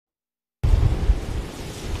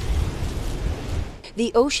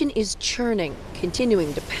The ocean is churning,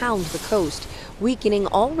 continuing to pound the coast, weakening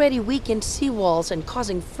already weakened seawalls and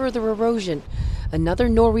causing further erosion. Another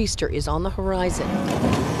nor'easter is on the horizon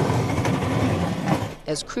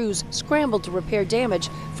as crews scramble to repair damage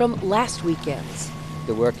from last weekend's.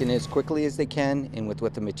 They're working as quickly as they can and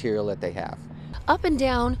with the material that they have. Up and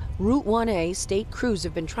down Route 1A, state crews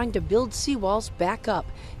have been trying to build seawalls back up,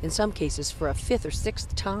 in some cases for a fifth or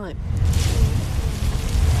sixth time.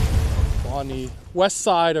 On the west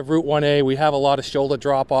side of Route 1A, we have a lot of shoulder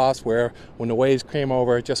drop-offs where when the waves came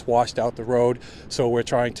over, it just washed out the road. So we're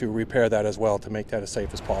trying to repair that as well to make that as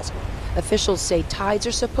safe as possible. Officials say tides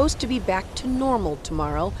are supposed to be back to normal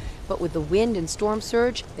tomorrow, but with the wind and storm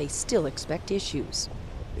surge, they still expect issues.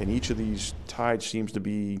 And each of these tides seems to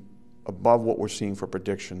be above what we're seeing for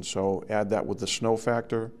predictions. So add that with the snow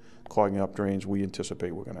factor, clogging up drains, we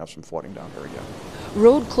anticipate we're going to have some flooding down here again.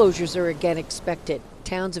 Road closures are again expected.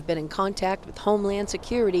 Towns have been in contact with Homeland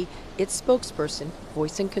Security, its spokesperson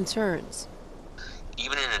voicing concerns.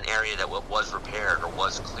 Even in an area that was repaired or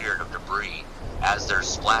was cleared of debris, as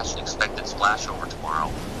there's expected splash over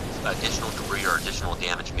tomorrow, additional debris or additional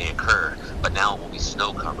damage may occur, but now it will be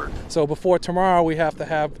snow covered. So before tomorrow, we have to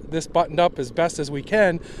have this buttoned up as best as we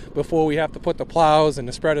can before we have to put the plows and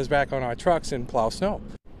the spreaders back on our trucks and plow snow.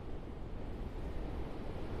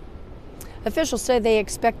 Officials say they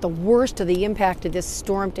expect the worst of the impact of this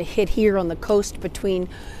storm to hit here on the coast between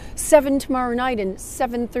 7 tomorrow night and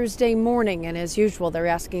 7 Thursday morning. And as usual, they're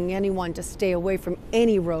asking anyone to stay away from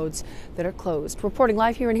any roads that are closed. Reporting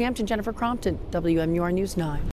live here in Hampton, Jennifer Crompton, WMUR News 9.